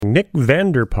Nick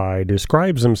Vander Puy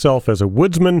describes himself as a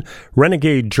woodsman,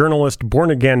 renegade journalist,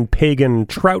 born-again pagan,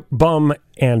 trout bum,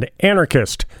 and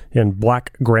anarchist in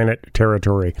Black Granite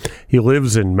Territory. He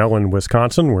lives in Mellon,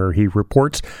 Wisconsin, where he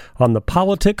reports on the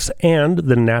politics and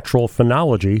the natural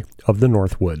phenology of the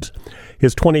Northwoods.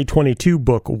 His 2022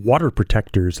 book, Water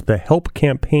Protectors, The Help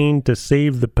Campaign to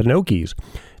Save the Pinokies,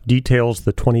 details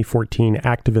the 2014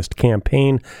 activist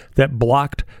campaign that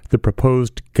blocked the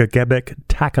proposed Gagebek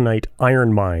taconite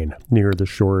iron mine near the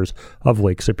shores of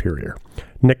Lake Superior.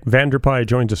 Nick Vander Puy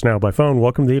joins us now by phone.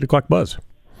 Welcome to the 8 o'clock Buzz.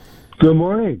 Good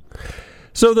morning.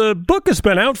 So the book has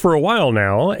been out for a while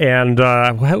now, and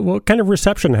what kind of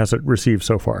reception has it received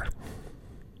so far?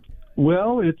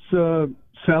 Well, it's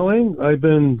selling. I've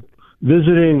been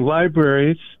visiting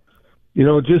libraries. You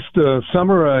know, just to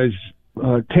summarize,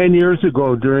 10 years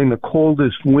ago, during the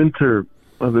coldest winter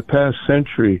of the past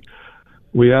century,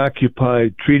 we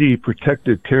occupied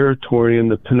treaty-protected territory in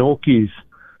the Pinokies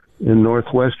in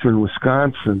northwestern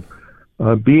Wisconsin.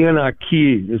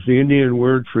 Bienaki is the Indian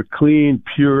word for clean,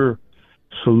 pure,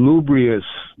 salubrious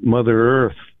Mother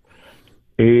Earth.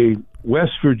 A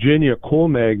West Virginia coal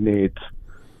magnate,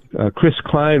 Chris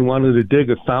Klein, wanted to dig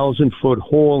a 1,000-foot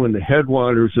hole in the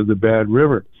headwaters of the Bad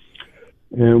River.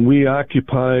 And we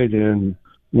occupied in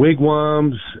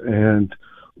wigwams and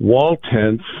wall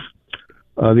tents.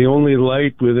 The only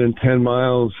light within 10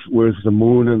 miles was the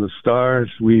moon and the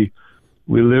stars. We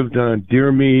lived on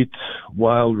deer meat,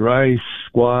 wild rice,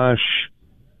 squash,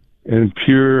 and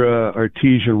pure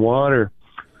artesian water.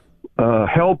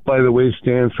 HELP, by the way,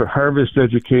 stands for Harvest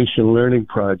Education Learning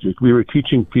Project. We were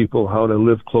teaching people how to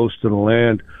live close to the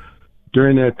land.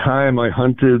 During that time, I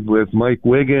hunted with Mike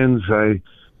Wiggins.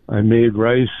 I made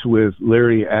rice with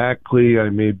Larry Ackley. I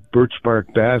made birch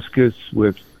bark baskets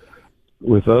with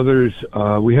others.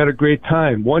 We had a great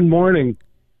time. One morning,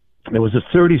 it was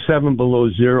 37 below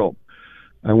zero.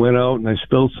 I went out and I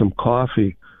spilled some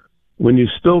coffee. When you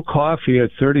spill coffee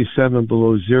at 37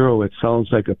 below zero, it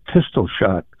sounds like a pistol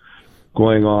shot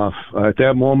going off. At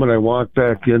that moment, I walked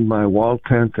back in my wall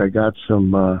tent. I got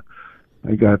some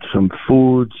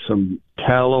food, some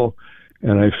tallow,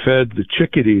 and I fed the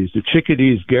chickadees. The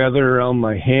chickadees gathered around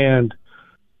my hand,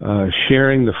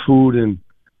 sharing the food and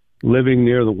living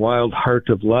near the wild heart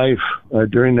of life.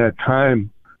 During that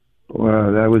time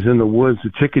that I was in the woods,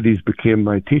 the chickadees became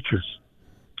my teachers.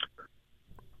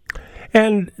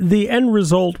 And the end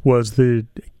result was the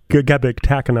Gagebek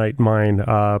taconite mine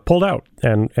pulled out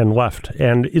and left.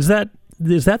 And is that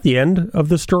the end of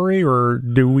the story, or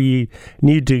do we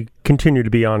need to continue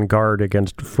to be on guard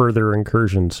against further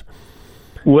incursions?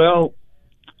 Well,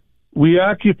 we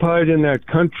occupied in that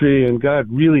country and got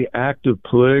really active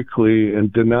politically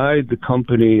and denied the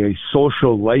company a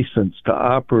social license to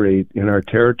operate in our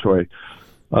territory.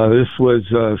 This was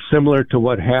similar to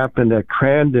what happened at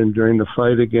Crandon during the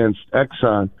fight against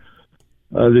Exxon.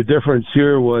 The difference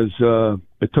here was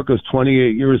it took us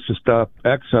 28 years to stop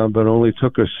Exxon, but only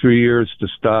took us 3 years to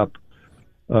stop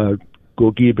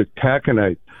Gagebek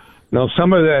taconite. Now,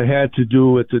 some of that had to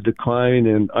do with the decline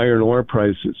in iron ore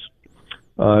prices.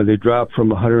 They dropped from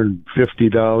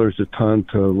 $150 a ton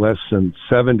to less than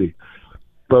 $70.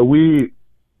 But we,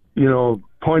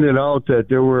 pointed out that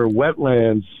there were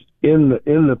wetlands in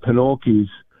the Pinokies,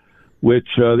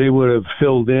 which they would have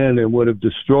filled in and would have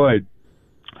destroyed.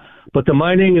 But the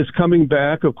mining is coming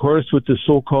back, of course, with the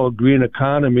so-called green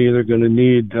economy. They're going to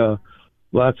need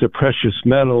lots of precious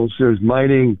metals. There's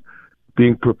mining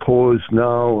being proposed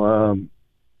now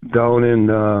down in,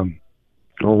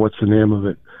 what's the name of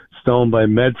it? It's down by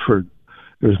Medford.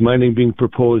 There's mining being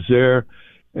proposed there.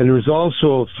 And there's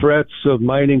also threats of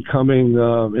mining coming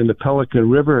in the Pelican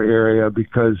River area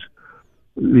because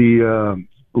the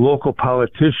local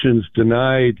politicians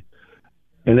denied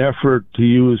an effort to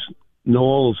use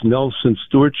Noel's Nelson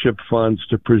Stewardship Funds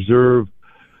to preserve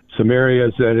some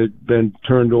areas that had been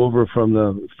turned over from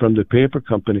the paper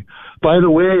company. By the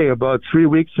way, about 3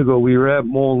 weeks ago, we were at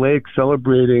Mole Lake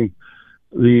celebrating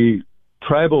the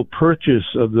tribal purchase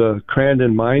of the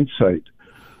Crandon mine site.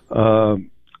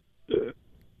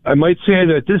 I might say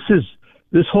that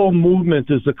this whole movement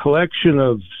is a collection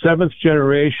of seventh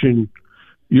generation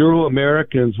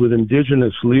Euro-Americans with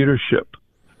indigenous leadership.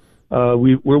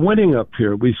 We're winning up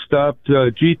here. We stopped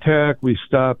GTAC. We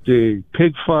stopped a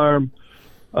pig farm.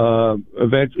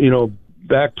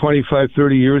 Back 25,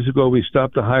 30 years ago, we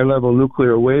stopped a high-level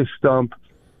nuclear waste dump.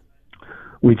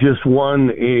 We just won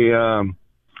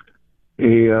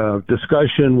a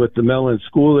discussion with the Mellon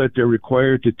School that they're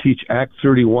required to teach Act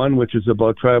 31, which is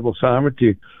about tribal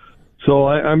sovereignty. So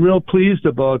I'm real pleased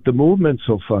about the movement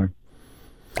so far.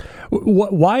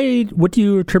 What do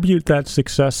you attribute that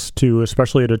success to,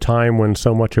 especially at a time when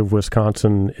so much of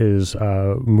Wisconsin is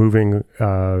moving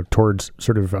towards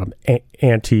sort of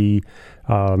anti-native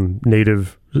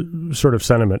sort of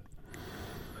sentiment?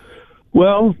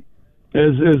 Well,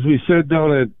 as we said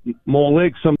down at Mole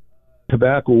Lake, some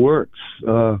tobacco works.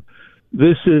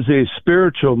 This is a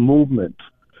spiritual movement.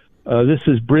 This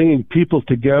is bringing people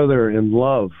together in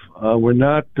love. We're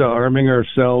not arming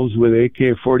ourselves with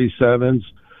AK-47s.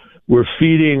 We're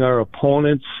feeding our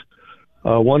opponents.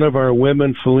 One of our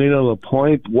women, Felina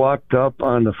LaPointe, walked up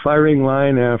on the firing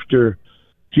line after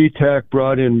GTAC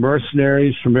brought in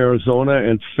mercenaries from Arizona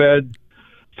and fed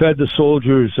the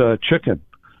soldiers chicken.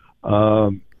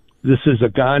 This is a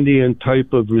Gandhian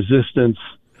type of resistance.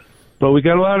 But we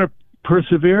got a lot of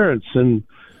perseverance, and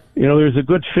there's a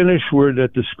good Finnish word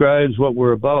that describes what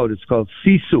we're about. It's called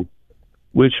sisu,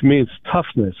 which means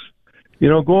toughness.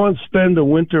 Go and spend a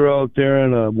winter out there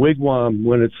in a wigwam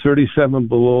when it's 37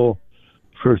 below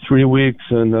for 3 weeks,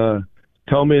 and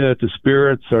tell me that the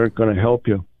spirits aren't going to help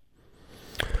you.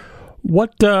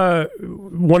 What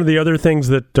one of the other things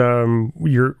that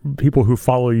your people who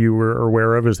follow you are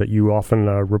aware of is that you often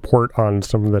report on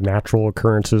some of the natural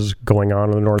occurrences going on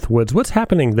in the Northwoods. What's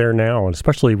happening there now,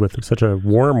 especially with such a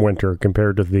warm winter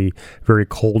compared to the very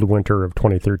cold winter of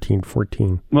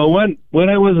 2013-14? Well, when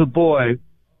I was a boy,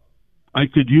 I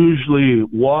could usually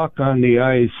walk on the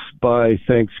ice by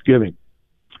Thanksgiving.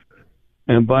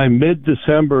 And by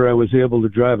mid-December, I was able to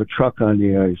drive a truck on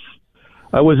the ice.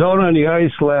 I was out on the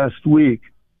ice last week,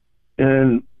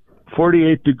 and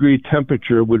 48-degree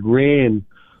temperature with rain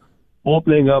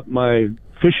opening up my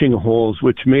fishing holes,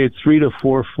 which made 3 to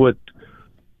 4 foot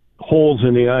holes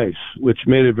in the ice, which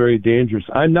made it very dangerous.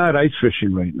 I'm not ice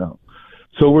fishing right now.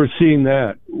 So we're seeing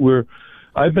that.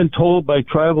 I've been told by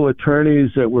tribal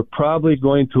attorneys that we're probably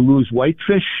going to lose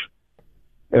whitefish,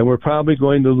 and we're probably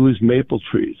going to lose maple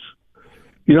trees.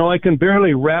 I can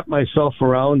barely wrap myself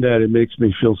around that. It makes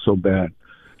me feel so bad.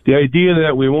 The idea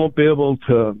that we won't be able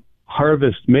to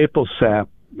harvest maple sap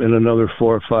in another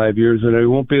 4 or 5 years, and we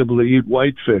won't be able to eat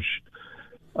whitefish,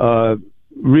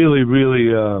 really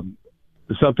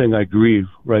is something I grieve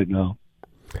right now.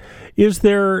 Is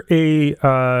there a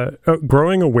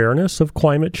growing awareness of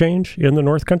climate change in the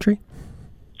North Country?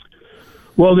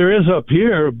 Well, there is up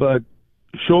here, but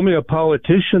show me a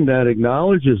politician that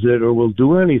acknowledges it or will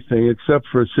do anything, except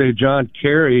for, say, John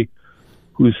Kerry,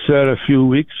 who said a few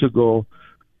weeks ago,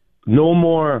 no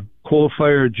more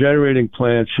coal-fired generating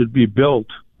plants should be built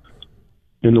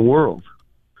in the world.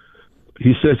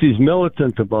 He says he's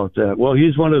militant about that. Well,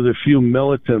 he's one of the few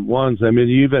militant ones. I mean,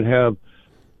 you even have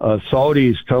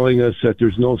Saudis telling us that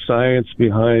there's no science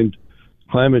behind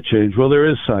climate change. Well, there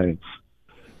is science.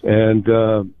 And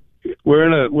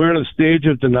we're in a stage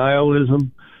of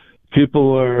denialism.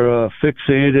 People are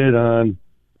fixated on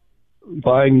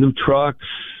buying new trucks,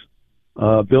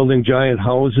 building giant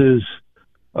houses.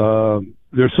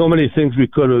 There's so many things we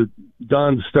could have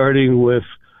done, starting with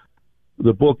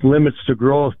the book Limits to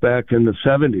Growth back in the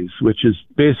 70s, which has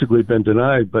basically been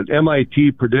denied. But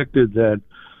MIT predicted that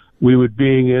we would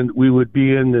be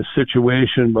in this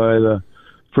situation by the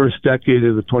first decade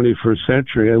of the 21st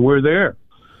century, and we're there.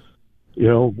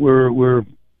 We're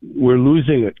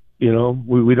losing it.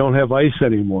 We don't have ice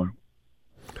anymore.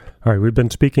 All right, we've been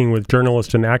speaking with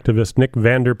journalist and activist Nick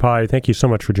Vander Puy. Thank you so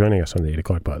much for joining us on the 8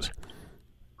 O'Clock Buzz.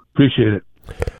 Appreciate it.